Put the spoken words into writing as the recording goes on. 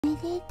め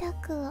でた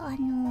く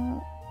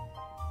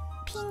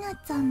ピーナッ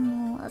ツさ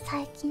んも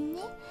最近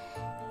ね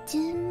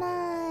10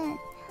万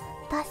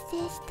達成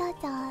した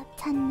じゃ、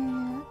チャ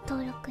ンネル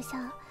登録者。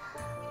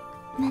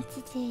マジ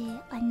でピー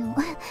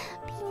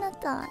ナッツ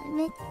さん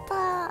めっち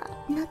ゃ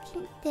泣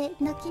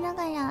きな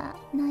がら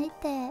泣い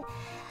て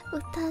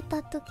歌っ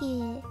た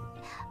時、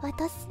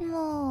私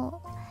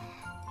も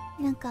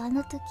なんかあ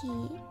の時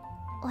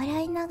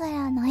笑いなが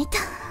ら泣いた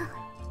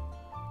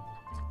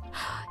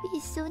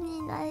一緒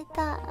に泣い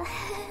た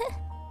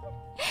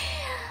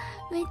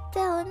めっち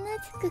ゃ同じ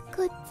く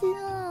こっち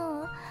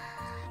も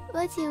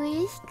マジ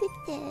嬉しく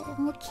て、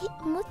もっ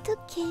と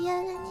気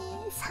軽に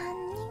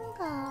3人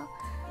が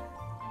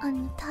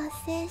達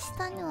成し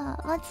たのは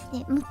マジ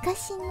で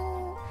昔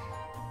の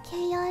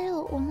KR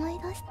を思い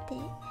出して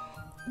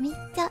めっ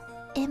ちゃ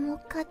エモ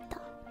かっ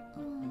た、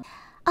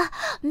あ、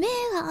目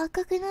が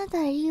赤くなっ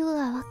た理由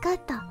が分かっ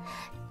た。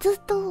ず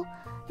っと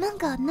なん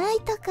か泣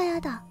いたから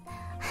だ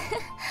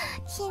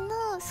昨日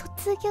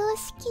卒業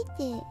式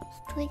で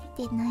一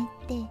人で泣い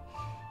て、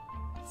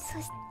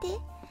そして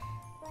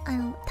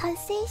達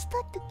成し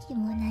た時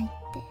も泣いて、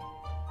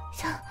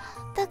そう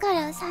だか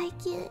ら最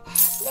近目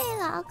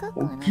が赤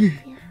くなってる。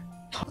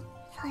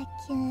最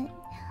近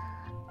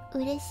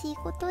嬉しい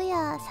こと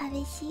や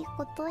寂しい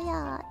こと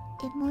や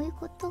エモい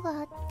ことが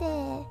あっ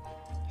て、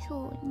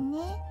そう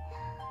ね、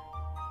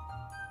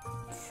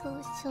そ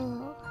うそ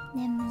う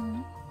で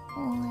も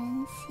応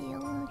援しよ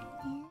うね。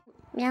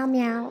Meow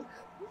meow.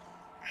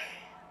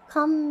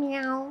 Come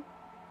meow.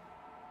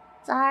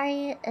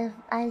 Sorry if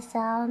I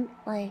sound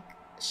like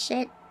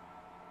shit.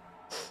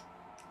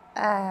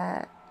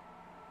 I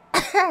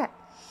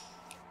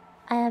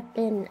have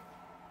been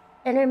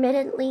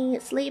intermittently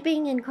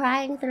sleeping and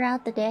crying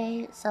throughout the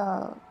day,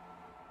 so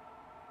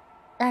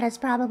that is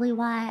probably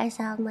why I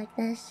sound like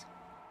this.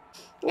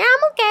 Yeah,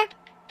 I'm okay.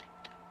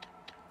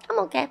 I'm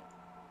okay.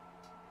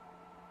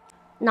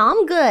 No,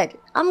 I'm good.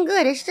 I'm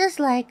good. It's just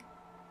like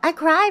I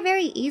cry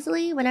very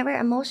easily whenever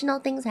emotional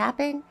things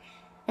happen,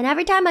 and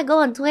every time I go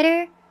on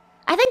Twitter,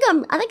 I think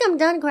I'm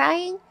done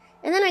crying,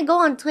 and then I go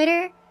on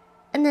Twitter,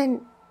 and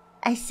then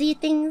I see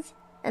things,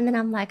 and then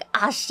I'm like,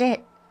 ah,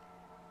 shit.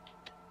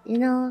 You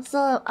know,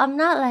 so I'm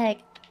not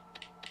like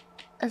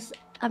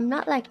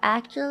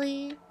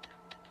actually,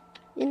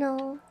 you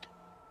know,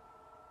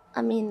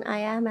 I mean, I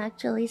am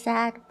actually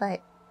sad,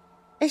 but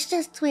it's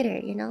just Twitter,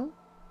 you know?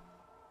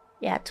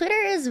 Yeah,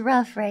 Twitter is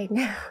rough right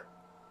now.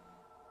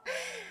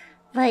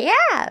 But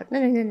yeah,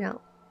 no.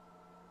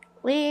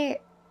 We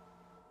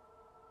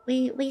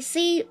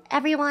see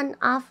everyone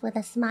off with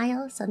a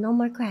smile, so no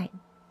more crying.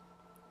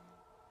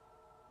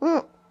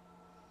 A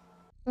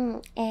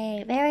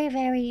very,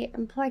 very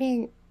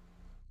important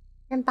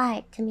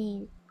senpai to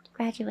me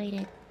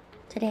graduated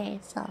today,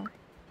 so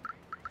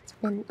it's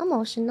been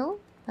emotional,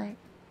 but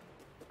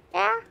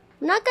yeah,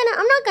 I'm not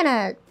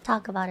gonna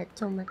talk about it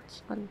too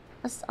much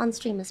on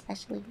stream,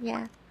 especially.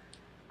 Yeah,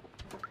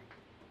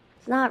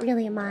 it's not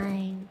really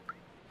my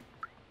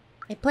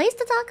place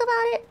to talk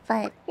about it,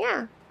 but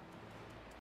yeah.